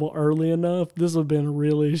got in trouble early enough. This would have been a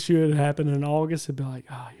real issue. It happened in August. It'd be like,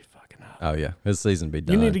 oh, you fucking up. Oh, yeah. His season be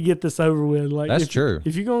done. You need to get this over with. Like That's if, true.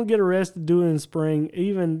 If you're gonna get arrested, do it in spring.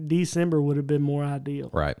 Even December would have been more ideal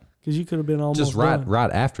Right. because you could have been almost Just done.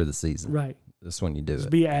 right after the season. Right. That's when you do Just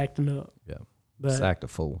it. be acting up. Yeah. But Just act a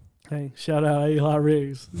fool. hey, shout out Eli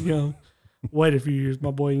Riggs. You know, wait a few years,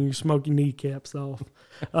 my boy, and you smoke your kneecaps off.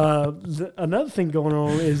 Another thing going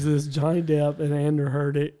on is this Johnny Depp and Amber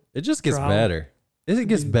Heard it. It just gets trial. better. It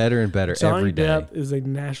gets better and better Johnny every day. Depp is a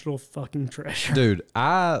national fucking treasure. Dude,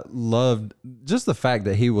 I loved just the fact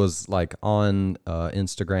that he was like on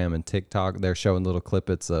Instagram and TikTok. They're showing little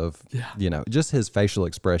clippets of, you know, just his facial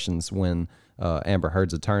expressions when Amber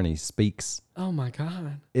Heard's attorney speaks. Oh my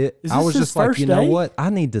God. I this was his just like, first you know day? what?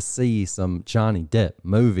 I need to see some Johnny Depp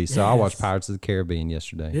movies. So I watched Yes. Pirates of the Caribbean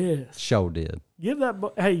yesterday. Yes. Show did. Give that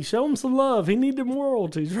hey, show him some love. He need them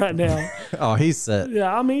royalties right now. Oh, he's set.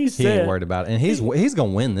 Yeah, I mean, he's He set. ain't worried about it. And he's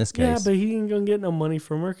gonna win this Yeah, case. but he ain't gonna get no money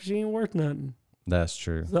from her because she ain't worth nothing. That's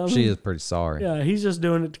true. So, I She mean, is pretty sorry. Yeah, he's just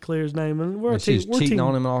doing it to clear his name, and we're And she's cheating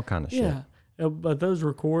on him and all kind of shit. Yeah, but those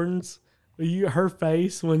recordings, her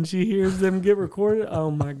face when she hears them get recorded, oh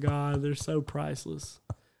my God, they're so priceless.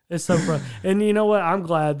 It's so priceless. And you know what? I'm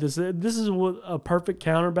glad this is a perfect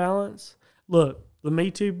counterbalance. Look, the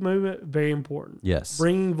Me Too movement, very important. Yes.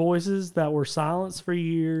 Bringing voices that were silenced for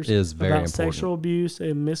years Is very about important. sexual abuse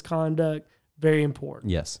and misconduct, very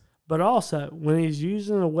important. Yes. But also, when he's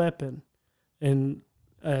using a weapon and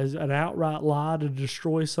as an outright lie to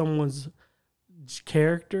destroy someone's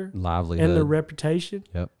character Livelihood. and their reputation,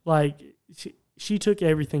 Yep. like she took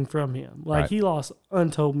everything from him. Like Right. he lost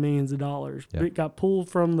untold millions of dollars. Yep. It got pulled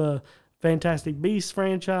from the Fantastic Beasts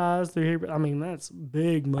franchise. I mean, that's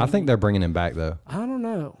big money. I think they're bringing him back though. I don't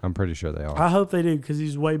know. I'm pretty sure they are. I hope they do because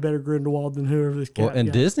he's way better Grindelwald than whoever this cat. Well, and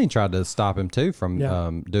got. Disney tried to stop him too from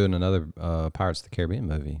Yeah. doing another Pirates of the Caribbean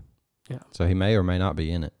movie. Yeah. So he may or may not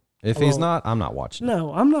be in it. If he's Well, not, I'm not watching it.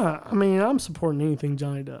 No, I'm not. I mean, I'm supporting anything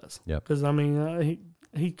Johnny does. Yep. Because I mean,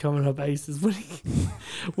 he coming up aces when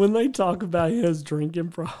when they talk about his drinking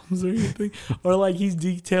problems or anything, or like he's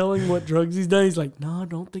detailing what drugs he's done. He's like, no, I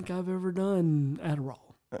don't think I've ever done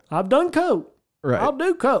Adderall. I've done coke. Right. I'll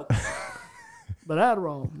do coke, but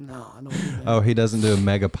Adderall, no, I don't do that. Oh, he doesn't do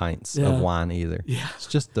mega pints Yeah. of wine either. Yeah. It's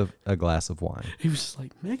just a glass of wine. He was just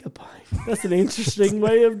like mega pint. That's an interesting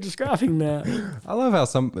way of describing that. I love how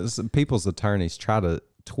some people's attorneys try to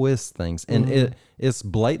twist things, and it's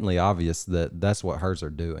blatantly obvious that that's what hers are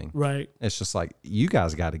doing. Right. It's just like, you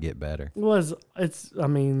guys got to get better. I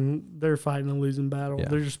mean, they're fighting a losing battle. Yeah.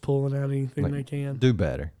 They're just pulling out anything Like, they can. Do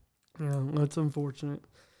better. Yeah, that's unfortunate.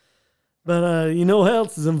 But you know what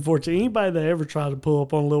else is unfortunate? Anybody that ever tried to pull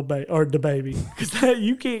up on Lil Baby or the baby, because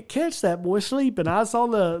you can't catch that boy sleeping. I saw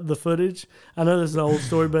the footage. I know this is an old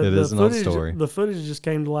story, but It is an old story. The footage just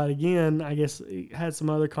came to light again. I guess it had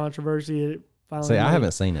some other controversy. It finally See, I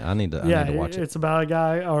haven't seen it. I need to watch it. It's about a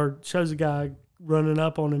guy, or shows a guy running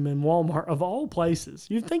up on him in Walmart, of all places.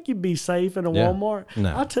 You'd think you'd be safe in a Walmart.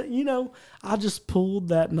 No. I just pulled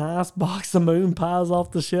that nice box of moon pies off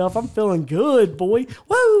the shelf. I'm feeling good, boy.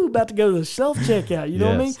 Woo! About to go to the self checkout. You know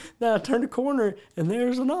what I mean? Yes. Now I turn the corner and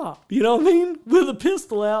there's an op. You know what I mean? With a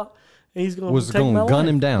pistol out. And he's going to Gun life.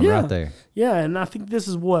 him down right there. Yeah, and I think this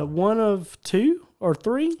is what, one of 2 or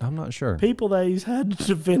 3 I'm not sure. people that he's had to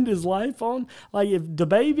defend his life on. Like, if the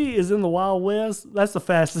baby is in the Wild West, that's the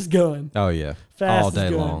fastest gun. Oh yeah, Fastest all day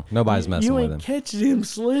gun. long. Nobody's messing with You him. ain't catching him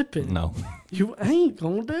slipping. No. You ain't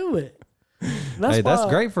gonna do it. That's Hey, that's why-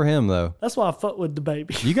 great for him though. That's why I fuck with the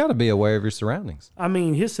baby. You got to be aware of your surroundings. I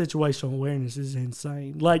mean, his situational awareness is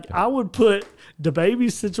insane. Like, I would put the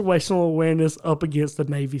baby's situational awareness up against the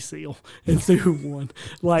Navy SEAL and see who won.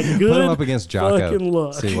 Like, good Put him up against Jocko. fucking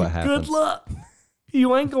luck. See what happens. Good luck.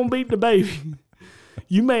 You ain't gonna beat the baby.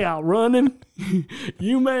 You may outrun him.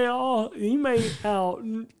 You may out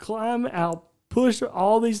climb, out push,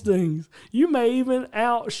 all these things. You may even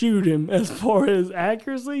outshoot him as far as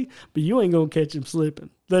accuracy, but you ain't gonna catch him slipping.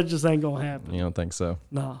 That just ain't gonna happen. You don't think so?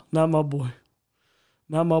 Nah, not my boy.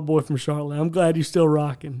 Not my boy from Charlotte. I'm glad you're still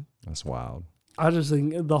rocking. That's wild. I just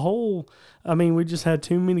think we just had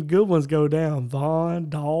too many good ones go down. Vaughn,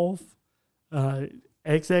 Dolph,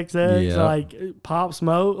 XXX, Yeah. like Pop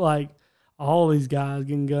Smoke, like all these guys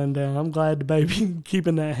getting gunned down. I'm glad the baby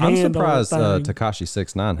keeping that I'm hand surprised on that thing. Tekashi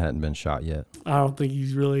 6ix9ine hadn't been shot yet. I don't think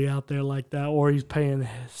he's really out there like that, or he's paying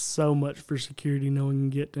so much for security no one can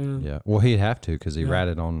get to him. Yeah. Well, he'd have to because he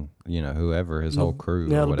ratted on whoever, his whole crew.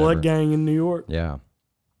 Yeah, or the whatever. Blood Gang in New York. Yeah.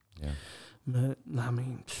 But I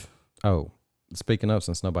mean, Oh, speaking of,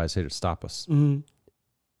 since nobody's here to stop us, mhm,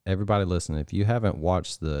 everybody listen. If you haven't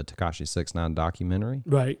watched the Tekashi 6ix9ine documentary,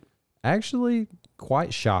 right. actually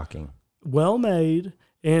quite shocking. Well made,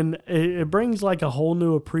 and it brings like a whole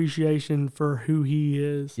new appreciation for who he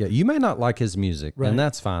is. Yeah, you may not like his music, Right. and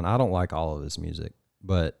that's fine. I don't like all of his music,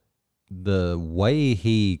 but the way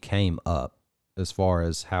he came up, as far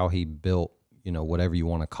as how he built, whatever you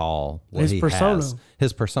want to call what His he persona. has,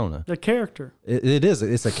 his persona. The character.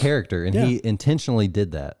 It's a character, and Yeah. he intentionally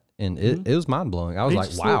did that, and it was mind blowing. I was He like,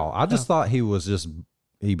 just wow. looked- I just thought he was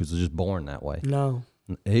just born that way. No.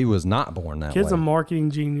 He was not born that Kid's way. a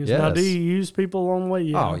marketing genius. Now, Yes. do you use people along the way?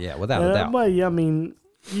 Yeah. Oh yeah, without a doubt. But, I mean,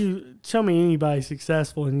 you tell me anybody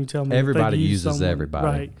successful and you tell me if Everybody they've used uses someone. everybody.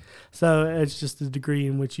 Right. So it's just the degree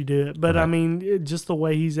in which you do it. But I Right. mean, just the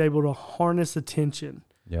way he's able to harness attention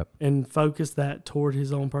Yep. and focus that toward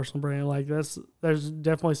his own personal brand. Like there's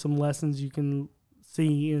definitely some lessons you can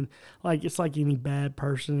see in, like, it's like any bad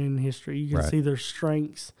person in history. You can Right. see their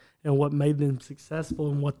strengths and what made them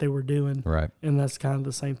successful and what they were doing. Right. And that's kind of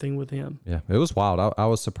the same thing with him. Yeah. It was wild. I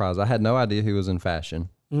was surprised. I had no idea he was in fashion.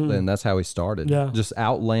 And that's how he started. Yeah. Just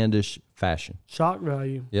outlandish fashion. Shock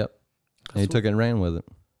value. Yep. And he took it and ran with it.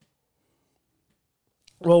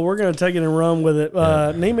 Well, we're going to take it and run with it.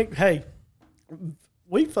 Nemec, hey,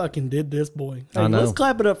 we fucking did this, boy. Hey, I know. let's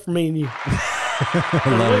clap it up for me and you. I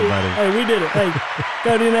love it, buddy. Hey, we did it. Hey,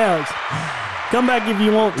 Cody and Alex, come back if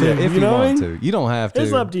you want to. Yeah, if you know what I want mean? to. You don't have to.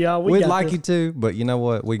 It's up to y'all. We We'd got like this. you to, but you know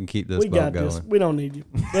what? We can keep this We boat got going. this. We don't need you.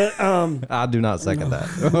 But I do not second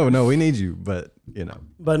that. Oh, no, we need you, but,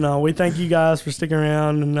 But no, we thank you guys for sticking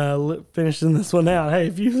around and finishing this one out. Hey,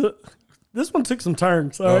 this one took some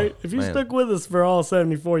turns, all Oh, right? If you man. stuck with us for all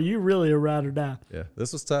 74, you really a ride or die. Yeah,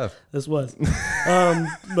 this was tough. This was.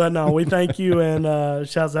 But no, we thank you, and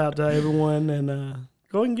shouts out to everyone. And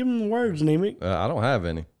go ahead and give them the words, Nemec. I don't have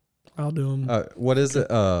any. I'll do them. What is it?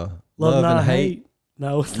 Love, Love not and hate?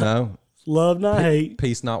 No, it's not. No. Love, not hate.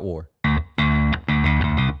 Peace, not war.